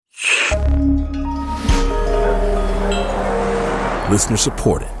Listener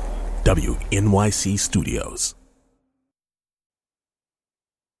supported. WNYC Studios.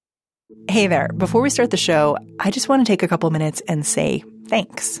 Hey there. Before we start the show, I just want to take a couple minutes and say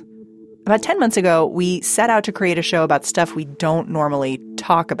thanks. About 10 months ago, we set out to create a show about stuff we don't normally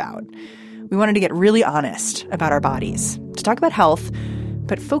talk about. We wanted to get really honest about our bodies, to talk about health,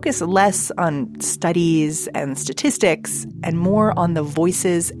 but focus less on studies and statistics and more on the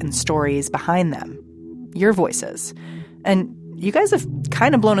voices and stories behind them. Your voices. And you guys have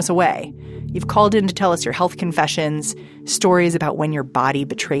kind of blown us away. You've called in to tell us your health confessions, stories about when your body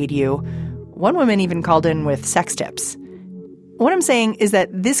betrayed you. One woman even called in with sex tips. What I'm saying is that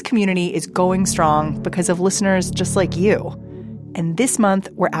this community is going strong because of listeners just like you. And this month,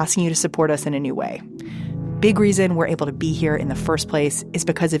 we're asking you to support us in a new way. Big reason we're able to be here in the first place is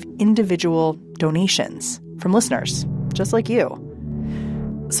because of individual donations from listeners just like you.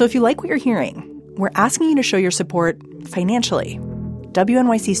 So if you like what you're hearing, we're asking you to show your support financially.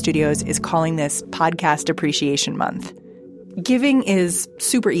 WNYC Studios is calling this Podcast Appreciation Month. Giving is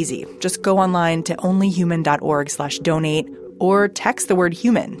super easy. Just go online to onlyhuman.org/donate or text the word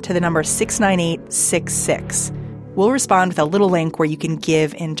human to the number 69866. We'll respond with a little link where you can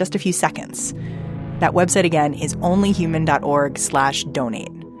give in just a few seconds. That website again is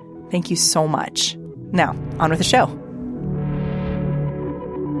onlyhuman.org/donate. Thank you so much. Now, on with the show.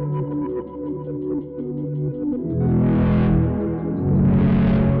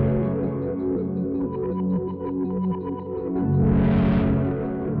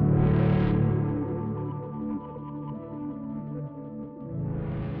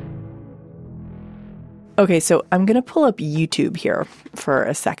 Okay, so I'm going to pull up YouTube here for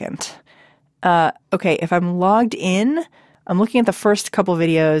a second. Okay, if I'm logged in, I'm looking at the first couple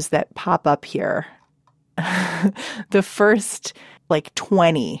videos that pop up here. The first,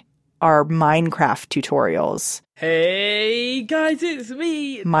 20 are Minecraft tutorials. Hey guys, it's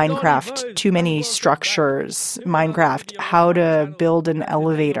me. Minecraft, too many structures. Minecraft, how to build an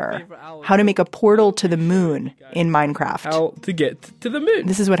elevator. How to make a portal to the moon in Minecraft. How to get to the moon.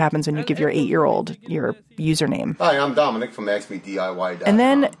 This is what happens when you give your 8-year-old your username. Hi, I'm Dominic from AskMeDIY.com. And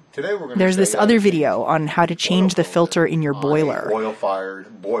then Today we're there's this other video on how to change the filter in your boiler.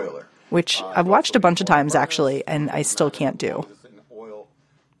 Oil-fired boiler. Which I've watched a bunch of times, actually, and I still can't do.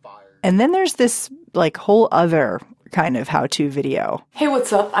 And then there's this, whole other kind of how-to video. Hey,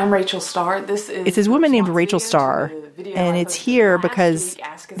 what's up? I'm Rachel Starr. It's this woman named Rachel Starr, and it's here because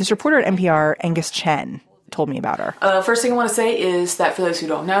this reporter at NPR, Angus Chen, told me about her. First thing I want to say is that for those who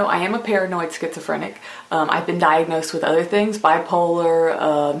don't know, I am a paranoid schizophrenic. I've been diagnosed with other things, bipolar,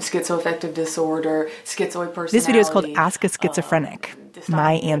 schizoaffective disorder, schizoid personality. This video is called Ask a Schizophrenic,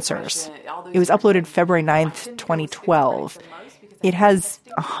 My Answers. It was uploaded February 9th, 2012. It has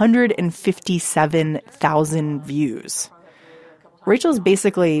 157,000 views. Rachel's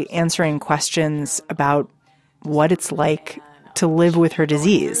basically answering questions about what it's like to live with her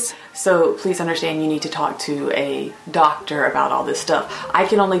disease. So please understand you need to talk to a doctor about all this stuff. I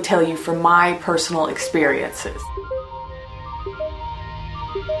can only tell you from my personal experiences.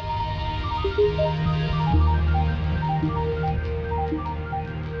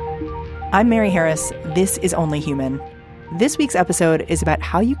 I'm Mary Harris. This is Only Human. This week's episode is about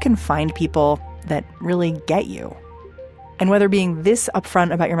how you can find people that really get you, and whether being this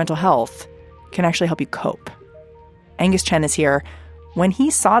upfront about your mental health can actually help you cope. Angus Chen is here. When he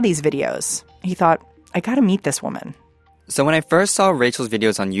saw these videos, he thought, I gotta meet this woman. So when I first saw Rachel's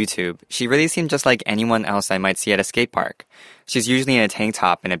videos on YouTube, she really seemed just like anyone else I might see at a skate park. She's usually in a tank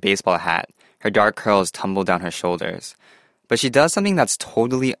top and a baseball hat. Her dark curls tumble down her shoulders. But she does something that's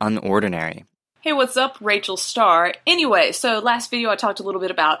totally unordinary. Hey, what's up? Rachel Starr. Anyway, so last video I talked a little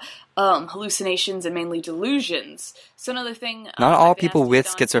bit about hallucinations and mainly delusions. So another thing... Not all people with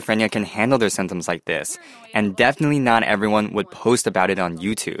schizophrenia can handle their symptoms like this, and definitely not everyone would post about it on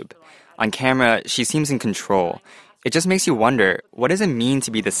YouTube. On camera, she seems in control. It just makes you wonder, what does it mean to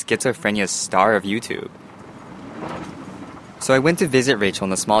be the schizophrenia star of YouTube? So I went to visit Rachel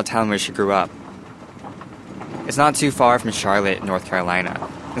in the small town where she grew up. It's not too far from Charlotte, North Carolina.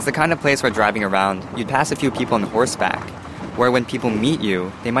 It's the kind of place where driving around, you'd pass a few people on horseback, where when people meet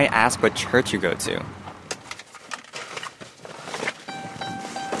you, they might ask what church you go to.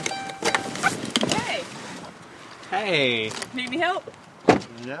 Hey! Hey. Need any help?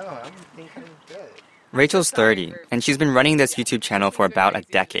 No, I'm thinking good. Rachel's 30, and she's been running this YouTube channel for about a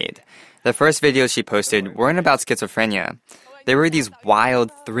decade. The first videos she posted weren't about schizophrenia. They were these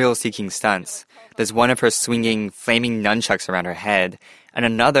wild, thrill-seeking stunts. There's one of her swinging, flaming nunchucks around her head, and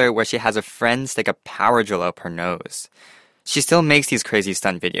another where she has a friend stick a power drill up her nose. She still makes these crazy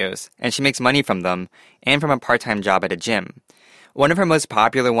stunt videos, and she makes money from them, and from a part-time job at a gym. One of her most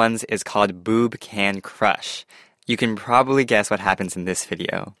popular ones is called Boob Can Crush. You can probably guess what happens in this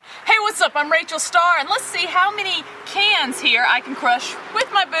video. Hey, what's up? I'm Rachel Starr, and let's see how many cans here I can crush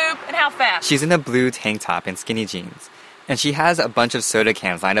with my boob and how fast. She's in a blue tank top and skinny jeans, and she has a bunch of soda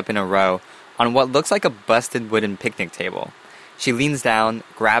cans lined up in a row on what looks like a busted wooden picnic table. She leans down,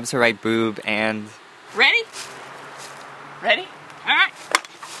 grabs her right boob, and... Ready? Ready? All right.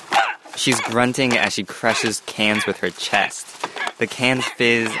 She's grunting as she crushes cans with her chest. The cans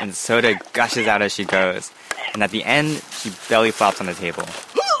fizz and soda gushes out as she goes. And at the end, she belly flops on the table.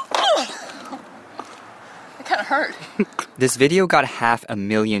 It kind of hurt. This video got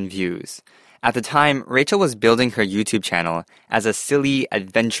 500,000 views. At the time, Rachel was building her YouTube channel as a silly,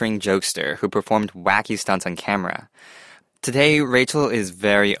 adventuring jokester who performed wacky stunts on camera. Today, Rachel is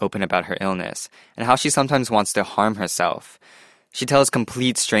very open about her illness and how she sometimes wants to harm herself. She tells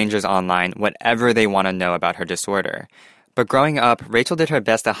complete strangers online whatever they want to know about her disorder. But growing up, Rachel did her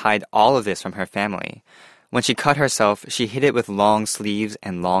best to hide all of this from her family. When she cut herself, she hid it with long sleeves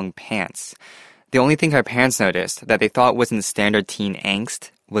and long pants. The only thing her parents noticed that they thought wasn't standard teen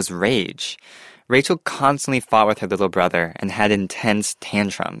angst was rage. Rachel constantly fought with her little brother and had intense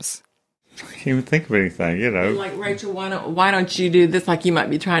tantrums. I can't even think of anything, you know. Like, Rachel, why don't you do this? Like, you might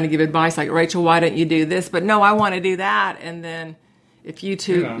be trying to give advice, like, Rachel, why don't you do this? But no, I want to do that. And then if you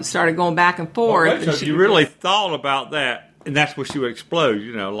two started going back and forth... Well, Rachel, you really thought about that, and that's where she would explode,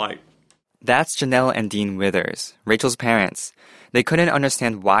 you know, like... That's Janelle and Dean Withers, Rachel's parents. They couldn't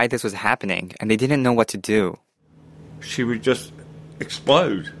understand why this was happening, and they didn't know what to do. She would just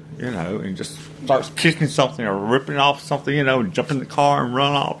explode, you know, and just start kicking something or ripping off something, you know, jump in the car and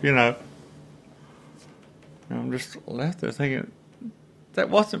run off, you know. And I'm just left there thinking, that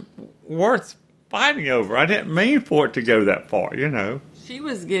wasn't worth fighting over. I didn't mean for it to go that far, you know. She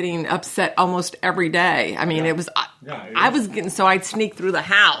was getting upset almost every day. I mean, I was getting, so I'd sneak through the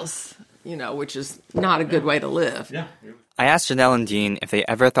house, you know, which is not a good way to live. Yeah. I asked Janelle and Dean if they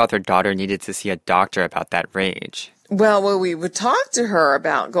ever thought their daughter needed to see a doctor about that rage. Well, we would talk to her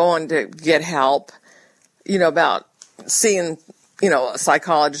about going to get help, you know, about seeing, you know, a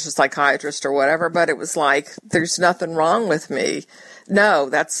psychologist, a psychiatrist or whatever, but it was like, there's nothing wrong with me. No,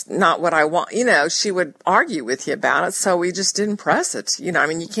 that's not what I want. You know, she would argue with you about it, so we just didn't press it. You know, I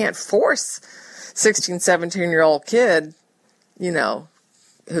mean, you can't force 16, 17-year-old kid, you know,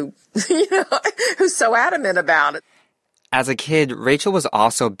 who, you know, who's so adamant about it. As a kid, Rachel was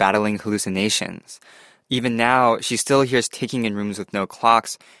also battling hallucinations. Even now, she still hears ticking in rooms with no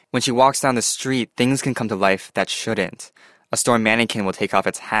clocks. When she walks down the street, things can come to life that shouldn't. A store mannequin will take off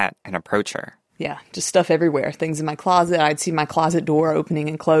its hat and approach her. Yeah, just stuff everywhere. Things in my closet. I'd see my closet door opening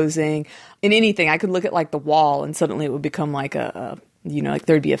and closing. In anything, I could look at like the wall and suddenly it would become like like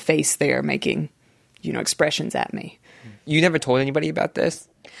there'd be a face there making, expressions at me. You never told anybody about this?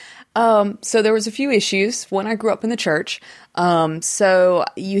 So there was a few issues. One, I grew up in the church. So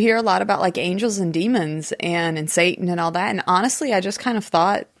you hear a lot about like angels and demons and Satan and all that. And honestly, I just kind of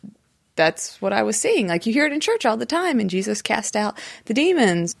thought that's what I was seeing. Like you hear it in church all the time and Jesus cast out the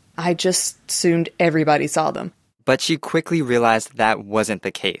demons. I just assumed everybody saw them. But she quickly realized that wasn't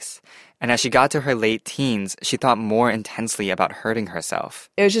the case. And as she got to her late teens, she thought more intensely about hurting herself.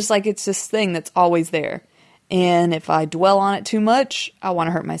 It was just like, it's this thing that's always there. And if I dwell on it too much, I want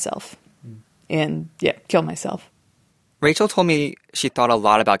to hurt myself and, kill myself. Rachel told me she thought a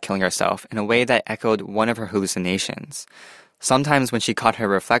lot about killing herself in a way that echoed one of her hallucinations. Sometimes when she caught her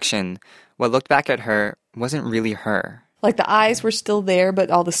reflection, what looked back at her wasn't really her. Like the eyes were still there,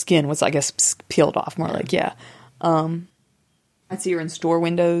 but all the skin was, I guess, peeled off more like, I'd see her in store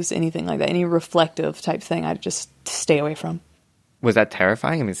windows, anything like that, any reflective type thing I'd just stay away from. Was that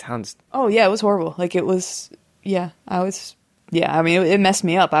terrifying? I mean, it sounds... Oh, yeah, it was horrible. Like, it was... it messed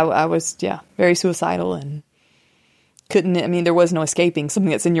me up. I was very suicidal and there was no escaping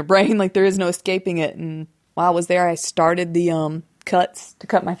something that's in your brain. Like, there is no escaping it. And while I was there, I started the cuts to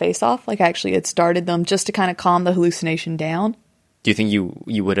cut my face off. Like, I actually had started them just to kind of calm the hallucination down. Do you think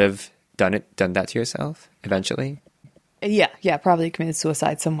you would have done that to yourself eventually? Yeah, probably committed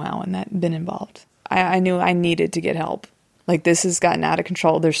suicide somehow and that been involved. I knew I needed to get help. Like, this has gotten out of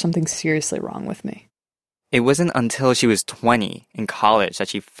control. There's something seriously wrong with me. It wasn't until she was 20 in college that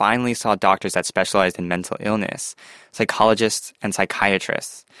she finally saw doctors that specialized in mental illness, psychologists and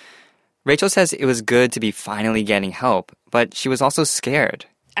psychiatrists. Rachel says it was good to be finally getting help, but she was also scared.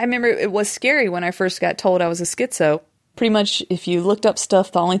 I remember it was scary when I first got told I was a schizo. Pretty much, if you looked up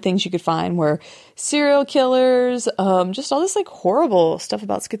stuff, the only things you could find were serial killers, just all this like horrible stuff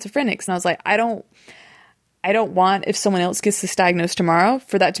about schizophrenics. And I was like, I don't want, if someone else gets this diagnosed tomorrow,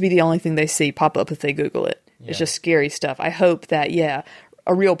 for that to be the only thing they see pop up if they Google it. It's just scary stuff. I hope that,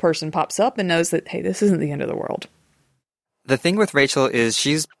 a real person pops up and knows that, hey, this isn't the end of the world. The thing with Rachel is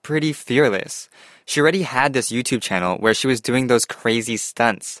she's pretty fearless. She already had this YouTube channel where she was doing those crazy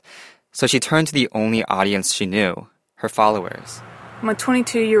stunts. So she turned to the only audience she knew, her followers. I'm a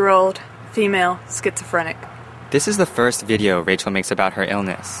 22-year-old female schizophrenic. This is the first video Rachel makes about her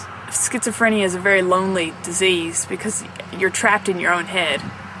illness. Schizophrenia is a very lonely disease because you're trapped in your own head.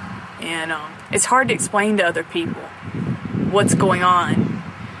 And it's hard to explain to other people what's going on.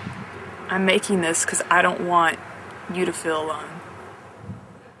 I'm making this because I don't want you to feel alone.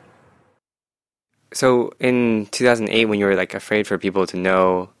 So in 2008, when you were afraid for people to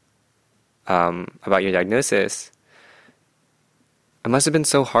know about your diagnosis, it must have been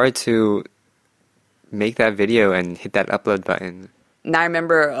so hard to make that video and hit that upload button. And I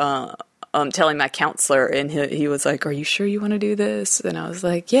remember telling my counselor, and he was like, "Are you sure you want to do this?" And I was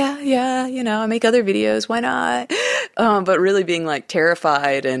like, yeah, I make other videos, why not? But really being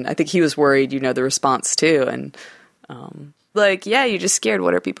terrified, and I think he was worried, the response too. And you're just scared.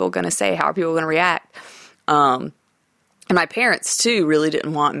 What are people going to say? How are people going to react? And my parents too really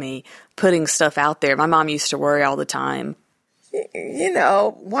didn't want me putting stuff out there. My mom used to worry all the time.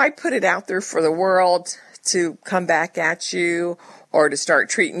 Why put it out there for the world to come back at you or to start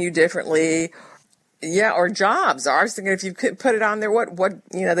treating you differently? Yeah, or jobs. I was thinking if you could put it on there, what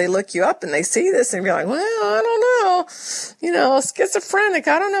they look you up and they see this and be like, well, I don't know, schizophrenic,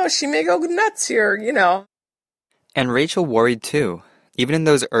 I don't know, she may go nuts here, And Rachel worried too. Even in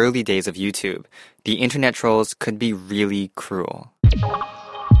those early days of YouTube, the internet trolls could be really cruel.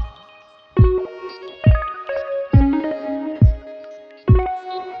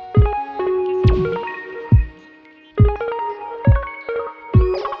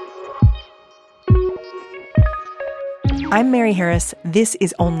 I'm Mary Harris. This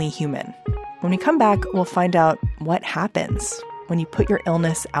is Only Human. When we come back, we'll find out what happens when you put your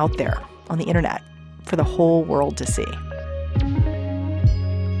illness out there on the internet for the whole world to see.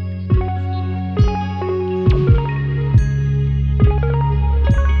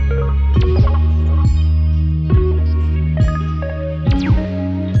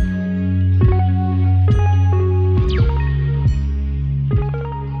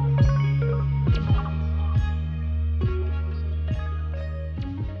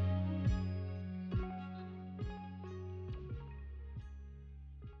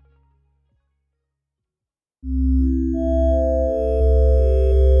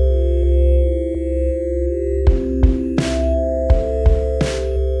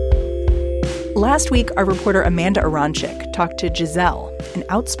 Last week, our reporter Amanda Aronchik talked to Giselle, an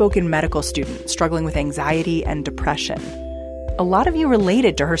outspoken medical student struggling with anxiety and depression. A lot of you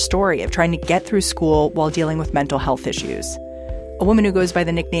related to her story of trying to get through school while dealing with mental health issues. A woman who goes by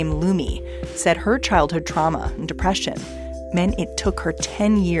the nickname Lumi said her childhood trauma and depression meant it took her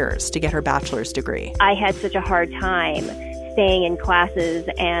 10 years to get her bachelor's degree. I had such a hard time staying in classes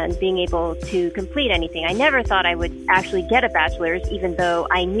and being able to complete anything. I never thought I would actually get a bachelor's, even though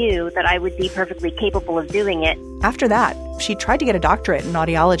I knew that I would be perfectly capable of doing it. After that, she tried to get a doctorate in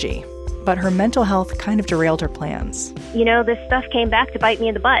audiology, but her mental health kind of derailed her plans. This stuff came back to bite me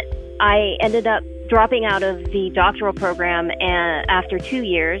in the butt. I ended up dropping out of the doctoral program after 2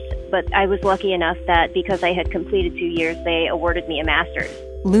 years, but I was lucky enough that because I had completed 2 years, they awarded me a master's.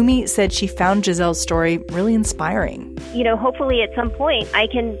 Lumi said she found Giselle's story really inspiring. Hopefully at some point I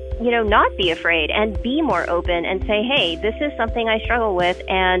can, not be afraid and be more open and say, hey, this is something I struggle with,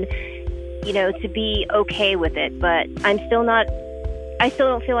 and, to be okay with it. But I still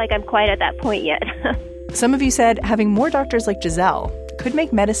don't feel like I'm quite at that point yet. Some of you said having more doctors like Giselle could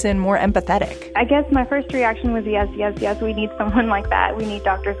make medicine more empathetic. I guess my first reaction was yes, we need someone like that. We need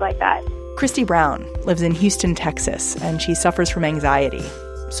doctors like that. Christy Brown lives in Houston, Texas, and she suffers from anxiety.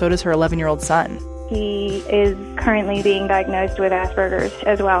 So does her 11-year-old son. He is currently being diagnosed with Asperger's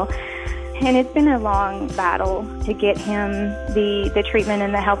as well. And it's been a long battle to get him the treatment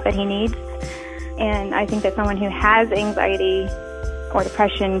and the help that he needs. And I think that someone who has anxiety or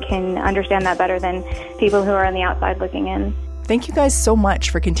depression can understand that better than people who are on the outside looking in. Thank you guys so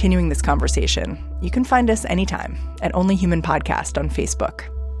much for continuing this conversation. You can find us anytime at Only Human Podcast on Facebook.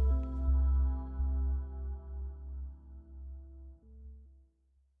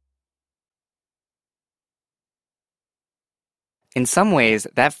 In some ways,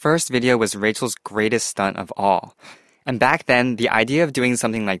 that first video was Rachel's greatest stunt of all. And back then, the idea of doing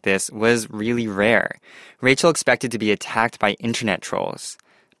something like this was really rare. Rachel expected to be attacked by internet trolls.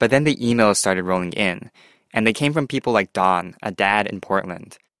 But then the emails started rolling in, and they came from people like Don, a dad in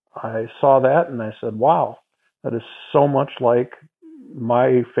Portland. I saw that and I said, wow, that is so much like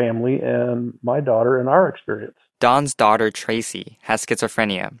my family and my daughter and our experience. Don's daughter, Tracy, has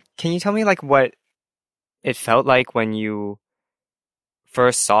schizophrenia. Can you tell me, like, what it felt like when you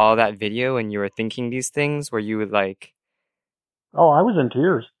first saw that video and you were thinking these things? Were you like... Oh, I was in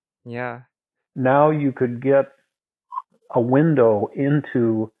tears. Yeah. Now you could get a window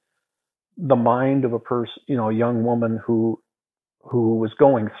into the mind of a person, a young woman who was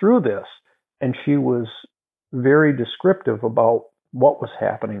going through this, and she was very descriptive about what was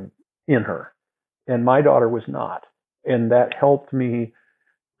happening in her. And my daughter was not. And that helped me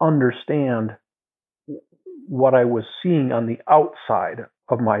understand what I was seeing on the outside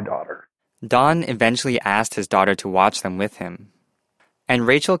of my daughter. Don eventually asked his daughter to watch them with him. And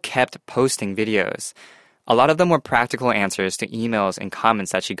Rachel kept posting videos. A lot of them were practical answers to emails and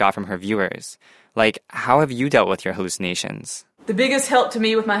comments that she got from her viewers. Like, how have you dealt with your hallucinations? The biggest help to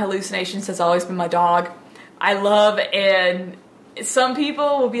me with my hallucinations has always been my dog. I love, and some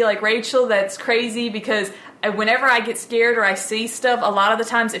people will be like, Rachel, that's crazy, because whenever I get scared or I see stuff, a lot of the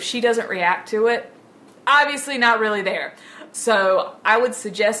times if she doesn't react to it, obviously not really there. So I would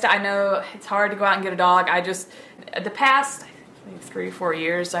suggest, I know it's hard to go out and get a dog. The past, I think 3 or 4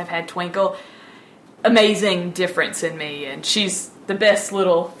 years, I've had Twinkle. Amazing difference in me, and she's the best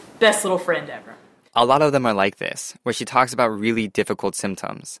little friend ever. A lot of them are like this, where she talks about really difficult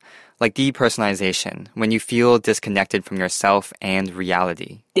symptoms, like depersonalization, when you feel disconnected from yourself and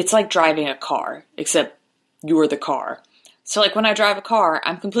reality. It's like driving a car, except you're the car. So like when I drive a car,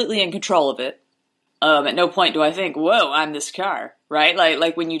 I'm completely in control of it. At no point do I think, whoa, I'm this car, right?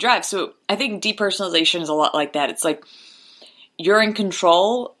 Like when you drive. So I think depersonalization is a lot like that. It's like you're in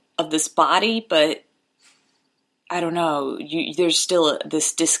control of this body, but I don't know, there's still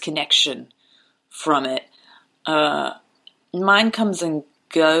this disconnection from it. Mine comes and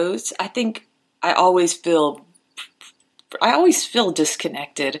goes. I think I always feel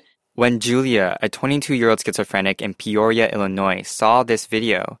disconnected. When Julia, a 22-year-old schizophrenic in Peoria, Illinois, saw this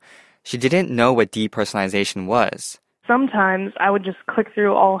video, she didn't know what depersonalization was. Sometimes I would just click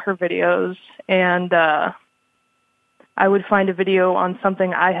through all her videos, and I would find a video on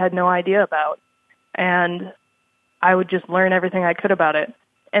something I had no idea about, and I would just learn everything I could about it.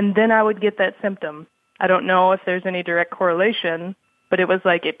 And then I would get that symptom. I don't know if there's any direct correlation, but it was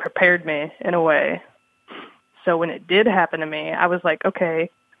like it prepared me in a way. So when it did happen to me, I was like, okay,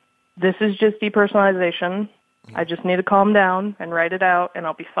 this is just depersonalization. I just need to calm down and write it out, and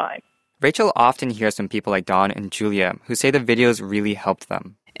I'll be fine. Rachel often hears from people like Dawn and Julia who say the videos really helped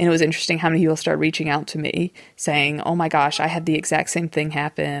them. And it was interesting how many people started reaching out to me saying, oh my gosh, I had the exact same thing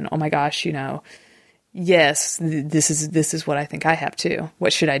happen. Oh my gosh, yes, this is what I think I have too.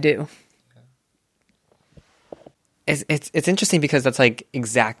 What should I do? It's interesting because that's like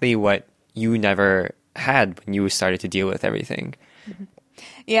exactly what you never had when you started to deal with everything.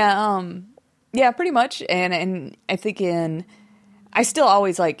 Yeah, pretty much. And I think I still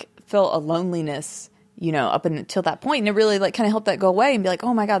always like felt a loneliness, up until that point. And it really like kind of helped that go away and be like,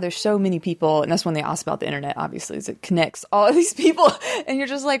 oh my God, there's so many people. And that's when they asked about the internet, obviously, is it connects all of these people. And you're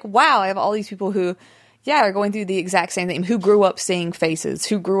just like, wow, I have all these people who, are going through the exact same thing, who grew up seeing faces,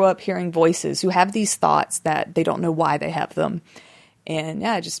 who grew up hearing voices, who have these thoughts that they don't know why they have them. And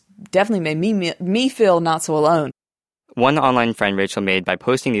it just definitely made me feel not so alone. One online friend Rachel made by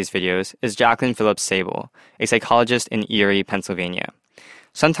posting these videos is Jacqueline Phillips Sable, a psychologist in Erie, Pennsylvania.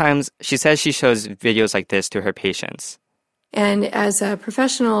 Sometimes she says she shows videos like this to her patients. And as a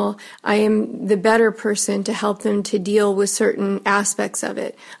professional, I am the better person to help them to deal with certain aspects of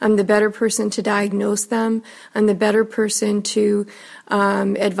it. I'm the better person to diagnose them. I'm the better person to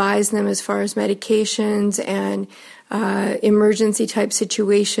advise them as far as medications and emergency type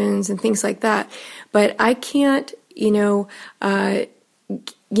situations and things like that. But I can't,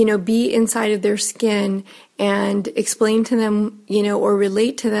 be inside of their skin and explain to them, or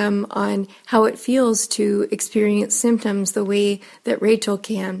relate to them on how it feels to experience symptoms the way that Rachel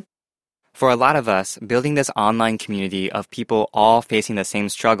can. For a lot of us, building this online community of people all facing the same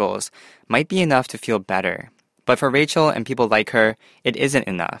struggles might be enough to feel better. But for Rachel and people like her, it isn't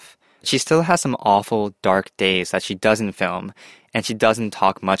enough. She still has some awful, dark days that she doesn't film, and she doesn't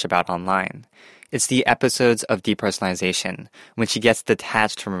talk much about online. It's the episodes of depersonalization, when she gets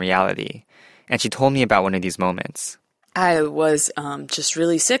detached from reality. And she told me about one of these moments. I was just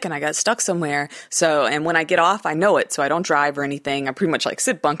really sick and I got stuck somewhere. And when I get off, I know it. So I don't drive or anything. I pretty much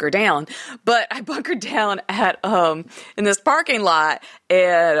sit bunker down. But I bunkered down at in this parking lot,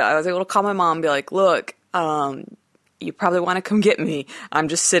 and I was able to call my mom and be like, look, you probably want to come get me. I'm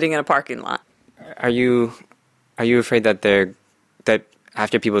just sitting in a parking lot. Are you afraid that that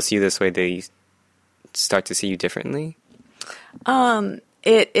after people see you this way, they start to see you differently?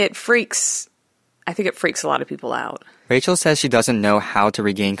 It freaks. I think it freaks a lot of people out. Rachel says she doesn't know how to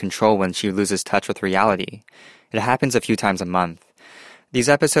regain control when she loses touch with reality. It happens a few times a month. These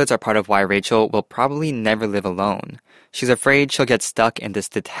episodes are part of why Rachel will probably never live alone. She's afraid she'll get stuck in this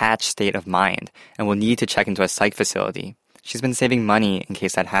detached state of mind and will need to check into a psych facility. She's been saving money in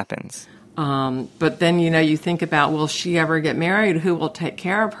case that happens. But then, you think about, will she ever get married? Who will take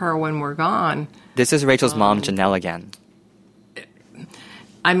care of her when we're gone? This is Rachel's mom, Janelle, again.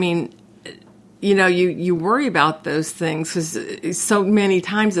 I mean, you worry about those things because so many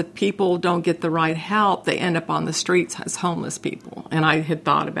times if people don't get the right help, they end up on the streets as homeless people. And I had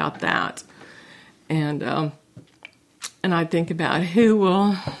thought about that. And I think about who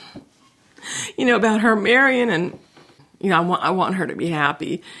will, about her marrying and, I want her to be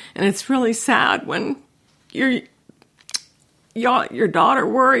happy. And it's really sad when your daughter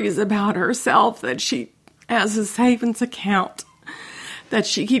worries about herself, that she has a savings account, that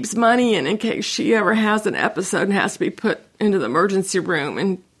she keeps money in case she ever has an episode and has to be put into the emergency room.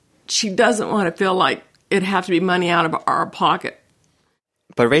 And she doesn't want to feel like it'd have to be money out of our pocket.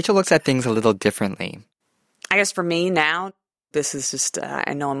 But Rachel looks at things a little differently. I guess for me now, this is just,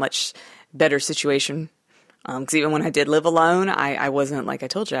 I know a much better situation. Because even when I did live alone, I wasn't, like I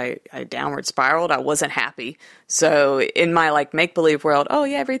told you, I downward spiraled. I wasn't happy. So in my make-believe world, oh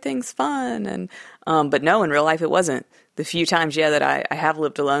yeah, everything's fun. And but no, in real life it wasn't. The few times, that I have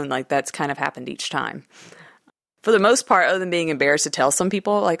lived alone, that's kind of happened each time. For the most part, other than being embarrassed to tell some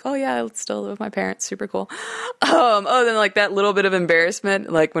people, oh yeah, I still live with my parents, super cool. Other than that little bit of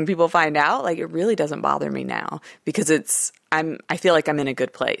embarrassment, when people find out, it really doesn't bother me now because I feel like I'm in a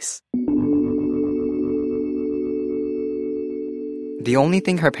good place. The only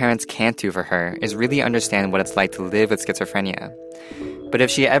thing her parents can't do for her is really understand what it's like to live with schizophrenia. But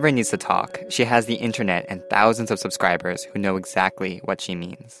if she ever needs to talk, she has the internet and thousands of subscribers who know exactly what she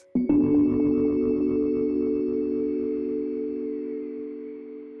means.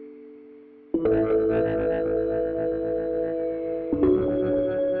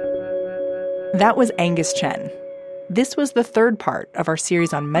 That was Angus Chen. This was the third part of our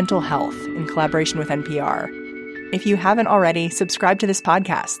series on mental health in collaboration with NPR. If you haven't already, subscribe to this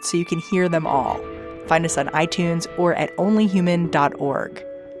podcast so you can hear them all. Find us on iTunes or at onlyhuman.org.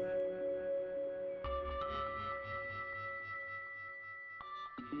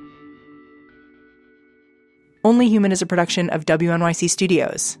 Only Human is a production of WNYC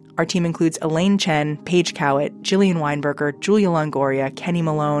Studios. Our team includes Elaine Chen, Paige Cowett, Jillian Weinberger, Julia Longoria, Kenny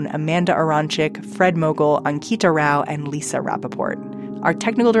Malone, Amanda Aronchik, Fred Mogul, Ankita Rao, and Lisa Rappaport. Our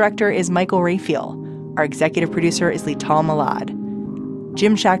technical director is Michael Rayfield. Our executive producer is Lital Malad.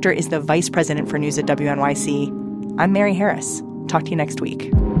 Jim Schachter is the vice president for news at WNYC. I'm Mary Harris. Talk to you next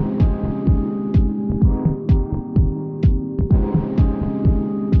week.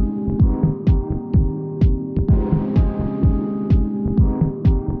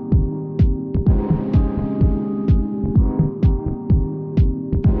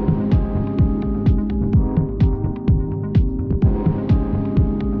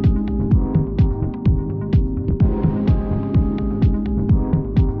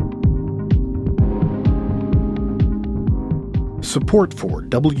 Support for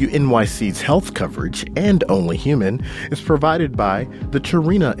WNYC's health coverage and Only Human is provided by the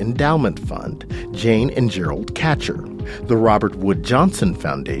Tarina Endowment Fund, Jane and Gerald Catcher, the Robert Wood Johnson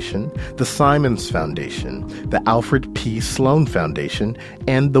Foundation, the Simons Foundation, the Alfred P. Sloan Foundation,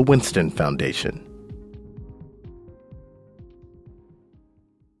 and the Winston Foundation.